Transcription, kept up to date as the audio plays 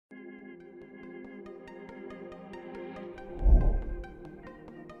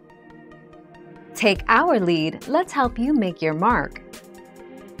Take our lead, let's help you make your mark.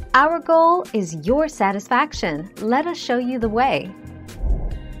 Our goal is your satisfaction. Let us show you the way.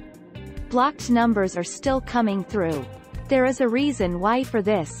 Blocked numbers are still coming through. There is a reason why for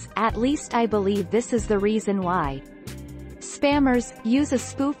this, at least I believe this is the reason why. Spammers use a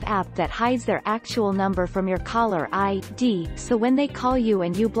spoof app that hides their actual number from your caller ID, so when they call you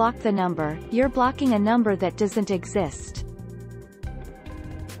and you block the number, you're blocking a number that doesn't exist.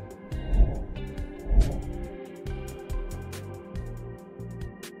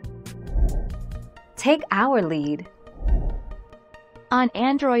 Take our lead. On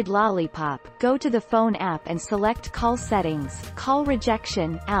Android Lollipop, go to the phone app and select Call Settings, Call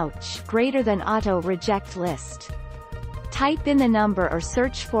Rejection, ouch, greater than Auto Reject List. Type in the number or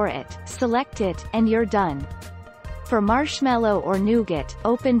search for it, select it, and you're done. For Marshmallow or Nougat,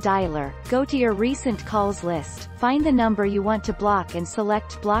 open Dialer, go to your recent calls list, find the number you want to block and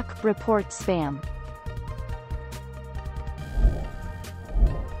select Block Report Spam.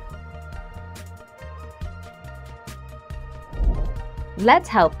 Let's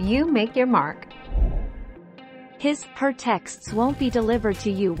help you make your mark. His/her texts won't be delivered to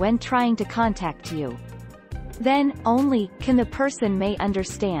you when trying to contact you. Then, only, can the person may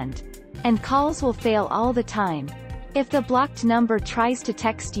understand. And calls will fail all the time. If the blocked number tries to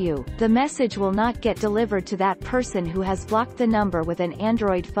text you, the message will not get delivered to that person who has blocked the number with an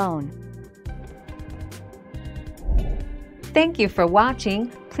Android phone. Thank you for watching.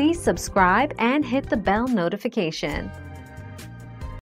 Please subscribe and hit the bell notification.